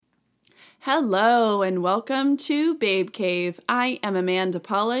Hello and welcome to Babe Cave. I am Amanda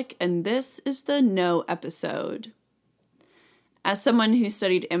Pollock and this is the No episode. As someone who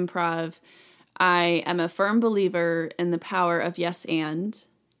studied improv, I am a firm believer in the power of yes and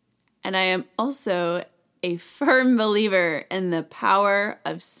I am also a firm believer in the power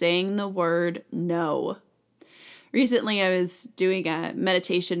of saying the word no. Recently, I was doing a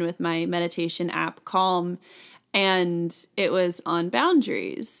meditation with my meditation app, Calm, and it was on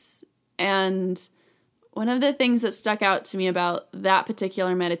boundaries. And one of the things that stuck out to me about that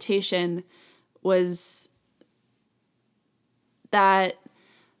particular meditation was that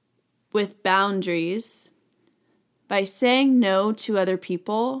with boundaries, by saying no to other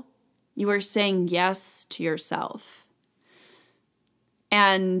people, you are saying yes to yourself.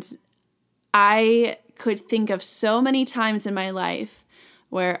 And I could think of so many times in my life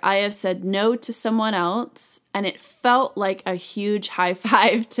where I have said no to someone else, and it felt like a huge high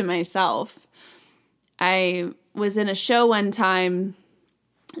five to myself. I was in a show one time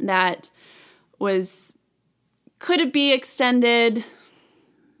that could it be extended?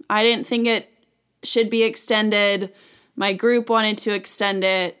 I didn't think it should be extended. My group wanted to extend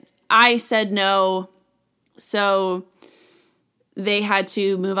it. I said no, so they had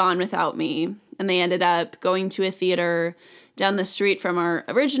to move on without me, and they ended up going to a theater down the street from our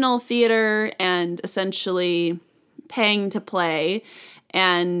original theater and essentially paying to play.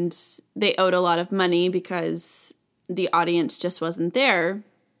 And they owed a lot of money because the audience just wasn't there,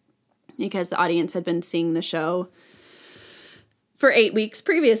 because the audience had been seeing the show for 8 weeks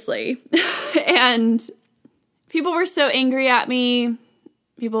previously. And people were so angry at me.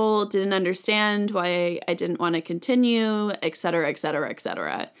 People didn't understand why I didn't want to continue, et cetera, et cetera, et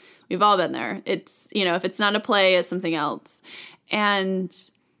cetera. We've all been there. It's, if it's not a play, it's something else. And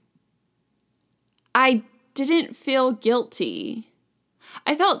I didn't feel guilty.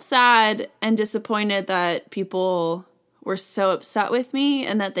 I felt sad and disappointed that people were so upset with me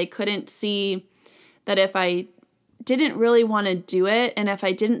and that they couldn't see that if I didn't really want to do it and if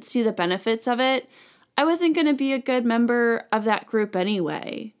I didn't see the benefits of it, I wasn't going to be a good member of that group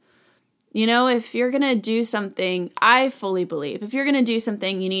anyway. If you're going to do something, I fully believe, if you're going to do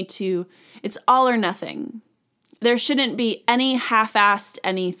something, it's all or nothing. There shouldn't be any half-assed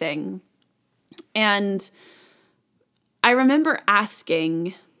anything. And I remember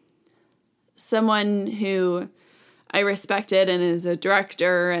asking someone who I respected and is a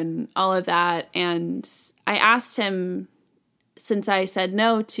director and all of that, and I asked him, since I said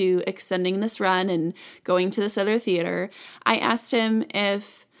no to extending this run and going to this other theater, I asked him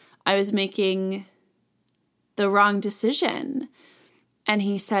if I was making the wrong decision. And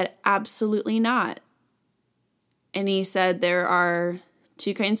he said, absolutely not. And he said there are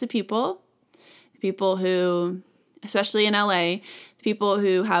two kinds of people who, especially in LA, people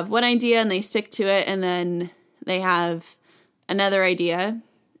who have one idea and they stick to it, and then they have another idea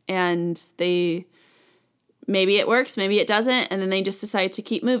and maybe it works, maybe it doesn't, and then they just decide to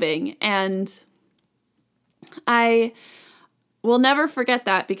keep moving. And I will never forget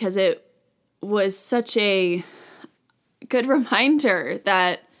that, because it was such a good reminder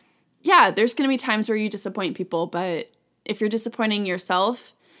that, yeah, there's going to be times where you disappoint people, but if you're disappointing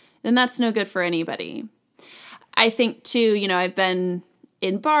yourself, then that's no good for anybody. I think too, I've been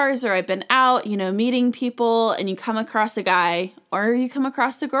in bars or I've been out, meeting people, and you come across a guy or you come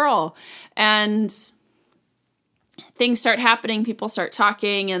across a girl and things start happening, people start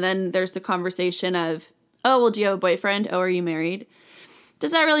talking, and then there's the conversation of, oh, well, do you have a boyfriend? Oh, are you married?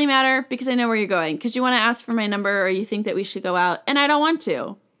 Does that really matter? Because I know where you're going. Because you want to ask for my number or you think that we should go out, and I don't want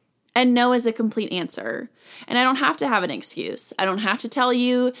to. And no is a complete answer. And I don't have to have an excuse. I don't have to tell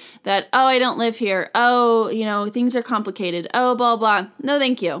you that, oh, I don't live here. Oh, things are complicated. Oh, blah, blah. No,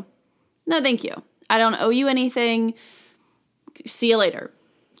 thank you. No, thank you. I don't owe you anything. See you later.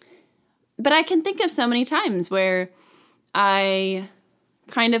 But I can think of so many times where I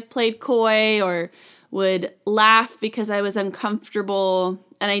kind of played coy or would laugh because I was uncomfortable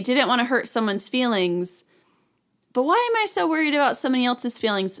and I didn't want to hurt someone's feelings. But why am I so worried about somebody else's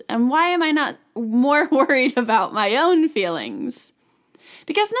feelings? And why am I not more worried about my own feelings?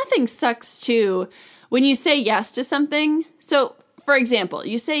 Because nothing sucks too when you say yes to something. So, for example,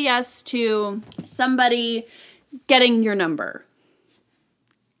 you say yes to somebody getting your number,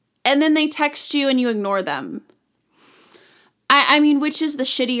 and then they text you and you ignore them. I mean, which is the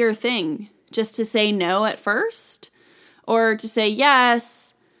shittier thing? Just to say no at first, or to say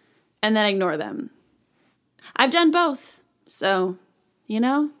yes and then ignore them? I've done both. So,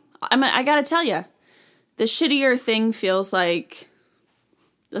 I gotta tell you, the shittier thing feels like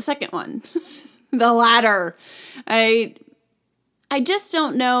the second one, the latter. I I just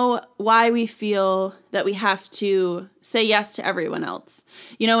don't know why we feel that we have to say yes to everyone else.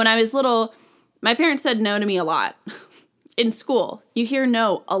 When I was little, my parents said no to me a lot. In school, you hear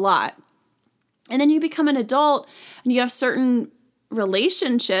no a lot. And then you become an adult and you have certain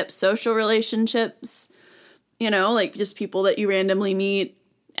relationships, social relationships, like just people that you randomly meet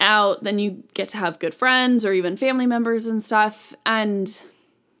out. Then you get to have good friends or even family members and stuff. And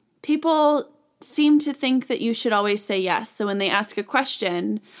people seem to think that you should always say yes. So when they ask a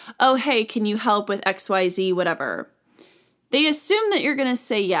question, oh, hey, can you help with XYZ, whatever, they assume that you're going to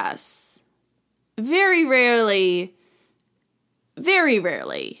say yes. Very rarely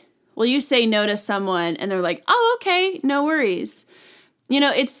will you say no to someone and they're like, oh, okay, no worries.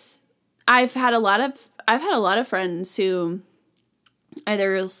 I've had a lot of friends who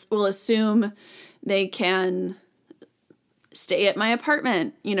either will assume they can stay at my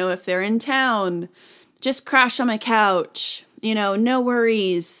apartment, if they're in town, just crash on my couch, no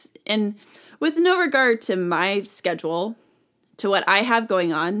worries. And with no regard to my schedule, to what I have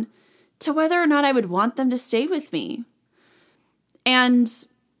going on, to whether or not I would want them to stay with me. And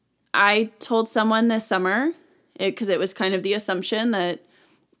I told someone this summer, because it was kind of the assumption that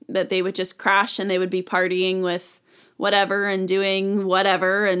they would just crash and they would be partying with whatever and doing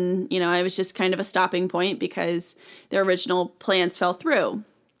whatever. And, I was just kind of a stopping point because their original plans fell through.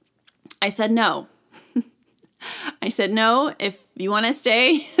 I said no. I said no. If you want to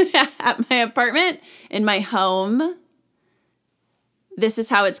stay at my apartment, in my home, this is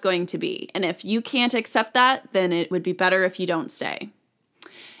how it's going to be. And if you can't accept that, then it would be better if you don't stay.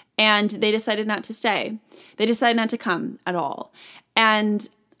 And they decided not to stay. They decided not to come at all. And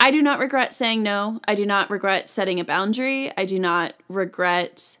I do not regret saying no. I do not regret setting a boundary. I do not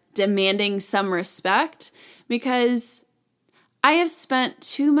regret demanding some respect, because I have spent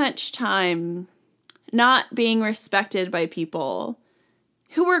too much time not being respected by people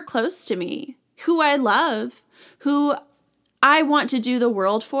who are close to me, who I love, who I want to do the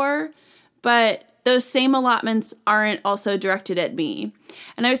world for, but those same allotments aren't also directed at me.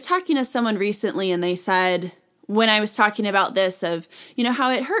 And I was talking to someone recently and they said, when I was talking about this of,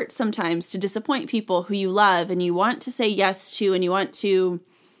 how it hurts sometimes to disappoint people who you love and you want to say yes to and you want to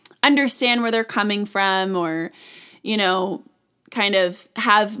understand where they're coming from, or, kind of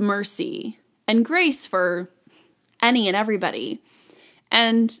have mercy and grace for any and everybody.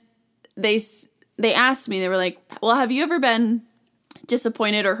 And they asked me, they were like, well, have you ever been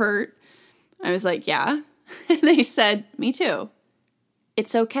disappointed or hurt? I was like, yeah. And they said, me too.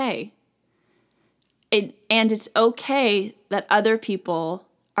 It's okay. And it's okay that other people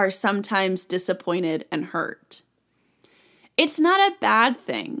are sometimes disappointed and hurt. It's not a bad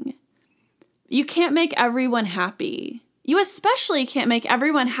thing. You can't make everyone happy. You especially can't make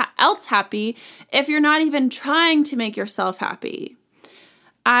everyone else happy if you're not even trying to make yourself happy.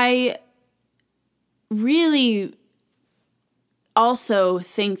 I really also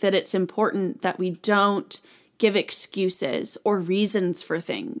think that it's important that we don't give excuses or reasons for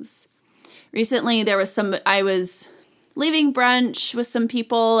things. Recently, I was leaving brunch with some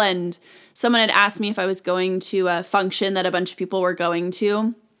people and someone had asked me if I was going to a function that a bunch of people were going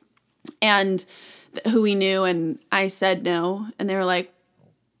to and who we knew. And I said no. And they were like,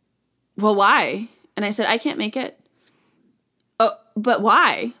 well, why? And I said, I can't make it. Oh, but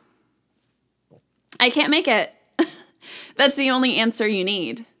why? I can't make it. That's the only answer you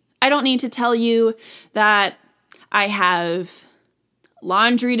need. I don't need to tell you that I have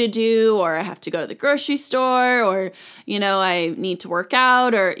laundry to do, or I have to go to the grocery store, or, I need to work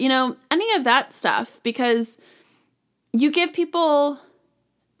out, or, any of that stuff, because you give people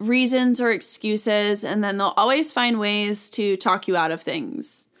reasons or excuses and then they'll always find ways to talk you out of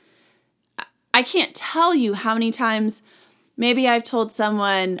things. I can't tell you how many times maybe I've told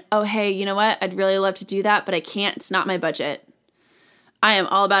someone, oh, hey, you know what? I'd really love to do that, but I can't. It's not my budget. I am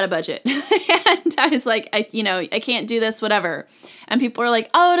all about a budget. And I was like, I can't do this, whatever. And people are like,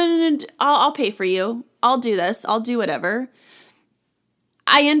 oh, no, I'll pay for you. I'll do this. I'll do whatever.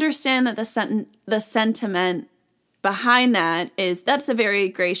 I understand that the sentiment behind that is that's a very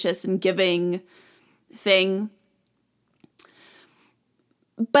gracious and giving thing.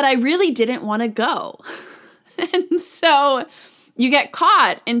 But I really didn't want to go. And so you get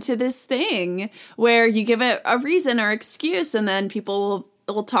caught into this thing where you give it a reason or excuse and then people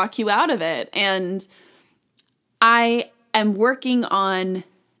will talk you out of it. And I am working on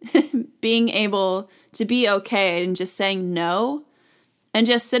being able to be okay and just saying no and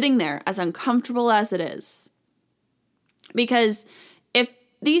just sitting there as uncomfortable as it is. Because if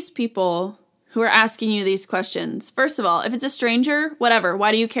these people who are asking you these questions, first of all, if it's a stranger, whatever,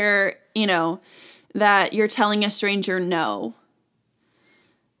 why do you care, that you're telling a stranger no?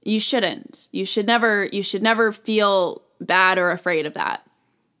 You shouldn't. You should never feel bad or afraid of that.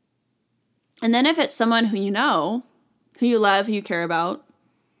 And then if it's someone who you know, who you love, who you care about,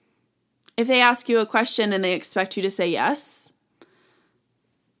 if they ask you a question and they expect you to say yes,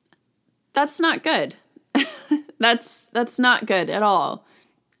 that's not good. That's not good at all.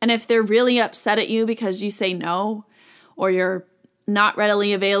 And if they're really upset at you because you say no, or you're not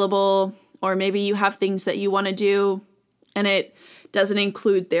readily available, or maybe you have things that you want to do and it doesn't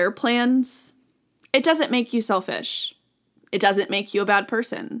include their plans, it doesn't make you selfish. It doesn't make you a bad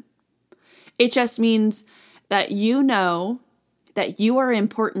person. It just means that you know that you are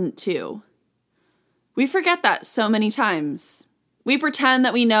important too. We forget that so many times. We pretend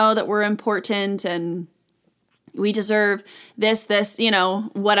that we know that we're important and we deserve this,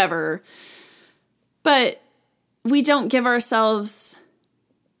 whatever. But we don't give ourselves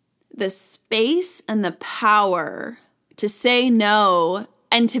the space and the power to say no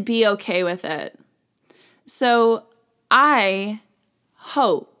and to be okay with it. So I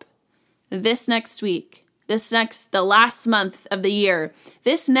hope this next week, the last month of the year,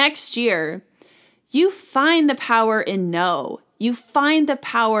 this next year, you find the power in no. You find the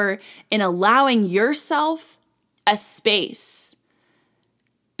power in allowing yourself a space.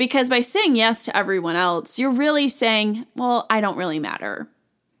 Because by saying yes to everyone else, you're really saying, well, I don't really matter.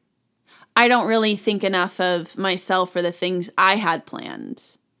 I don't really think enough of myself for the things I had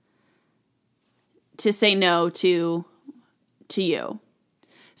planned to say no to you.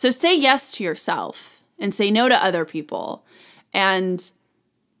 So say yes to yourself and say no to other people and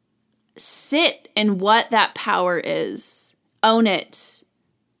sit in what that power is. Own it.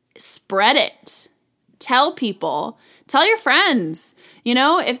 Spread it. Tell people. Tell your friends.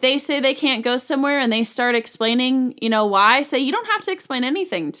 If they say they can't go somewhere and they start explaining, why, say, you don't have to explain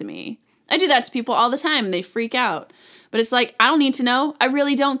anything to me. I do that to people all the time and they freak out. But it's like, I don't need to know. I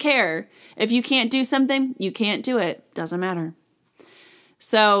really don't care. If you can't do something, you can't do it. Doesn't matter.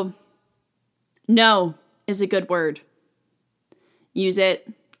 So, no is a good word. Use it,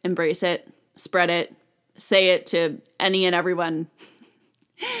 embrace it, spread it, say it to any and everyone.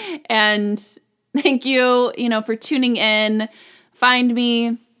 And thank you, for tuning in. Find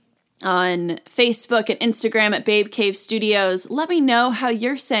me on Facebook and Instagram at Babe Cave Studios. Let me know how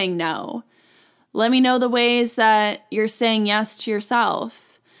you're saying no. Let me know the ways that you're saying yes to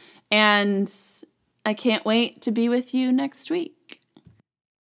yourself. And I can't wait to be with you next week.